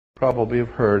probably have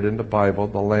heard in the Bible,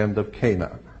 the land of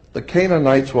Canaan. The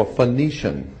Canaanites were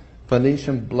Phoenician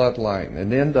bloodline.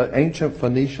 And in the ancient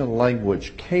Phoenician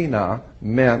language, Cana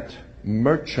meant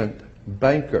merchant,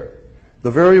 banker. The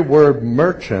very word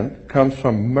merchant comes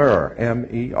from mer,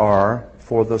 M-E-R,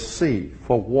 for the sea,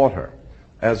 for water.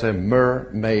 As a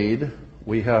mermaid,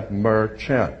 we have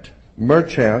Mer-Chant.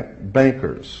 Mer-Chant,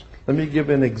 bankers. Let me give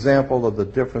an example of the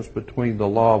difference between the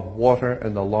law of water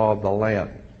and the law of the land.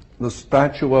 The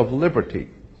Statue of Liberty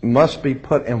must be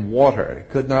put in water.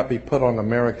 It could not be put on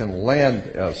American land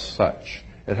as such.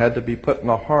 It had to be put in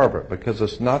a harbor because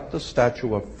it's not the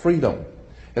Statue of Freedom.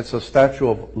 It's a Statue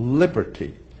of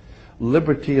Liberty.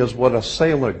 Liberty is what a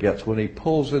sailor gets when he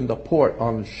pulls into port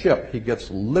on a ship. He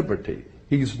gets liberty.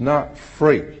 He's not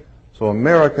free. So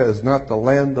America is not the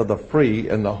land of the free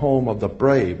and the home of the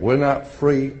brave. We're not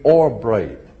free or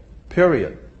brave,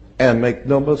 period. And make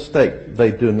no mistake,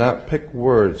 they do not pick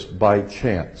words by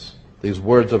chance. These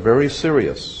words are very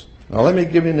serious. Now let me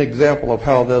give you an example of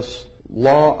how this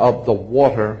law of the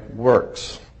water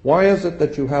works. Why is it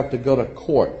that you have to go to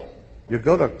court? You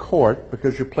go to court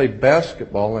because you play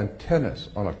basketball and tennis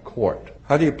on a court.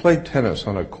 How do you play tennis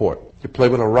on a court? You play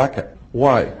with a racket.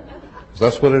 Why? Because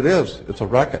that's what it is. It's a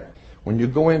racket. When you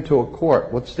go into a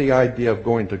court, what's the idea of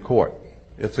going to court?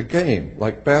 It's a game,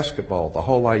 like basketball. The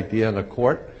whole idea in a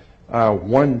court,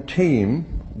 one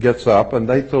team gets up and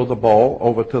they throw the ball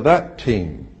over to that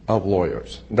team of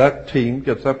lawyers. That team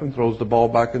gets up and throws the ball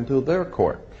back into their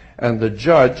court. And the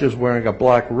judge is wearing a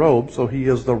black robe, so he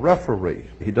is the referee.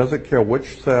 He doesn't care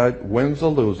which side wins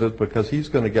or loses because he's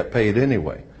going to get paid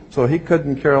anyway. So he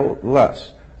couldn't care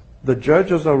less. The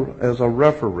judge is a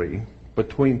referee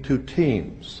between two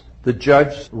teams. The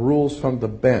judge rules from the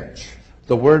bench.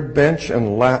 The word bench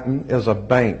in Latin is a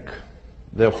bank.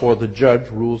 Therefore, the judge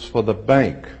rules for the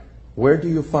bank. Where do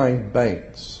you find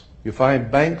banks? You find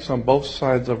banks on both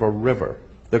sides of a river.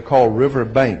 They're called river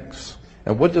banks.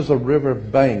 And what does a river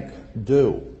bank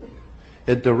do?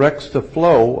 It directs the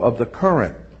flow of the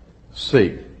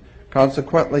currency.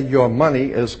 Consequently, your money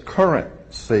is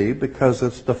currency because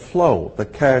it's the flow, the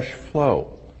cash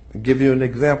flow. I'll give you an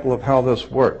example of how this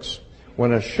works.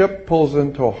 When a ship pulls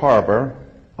into a harbor,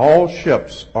 all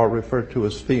ships are referred to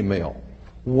as female.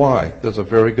 Why? There's a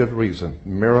very good reason.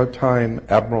 Maritime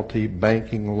Admiralty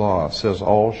banking law says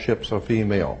all ships are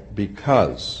female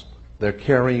because they're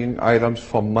carrying items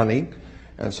for money,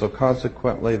 and so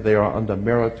consequently they are under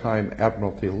Maritime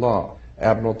Admiralty law.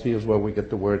 Admiralty is where we get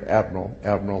the word admiral,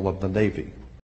 admiral of the Navy.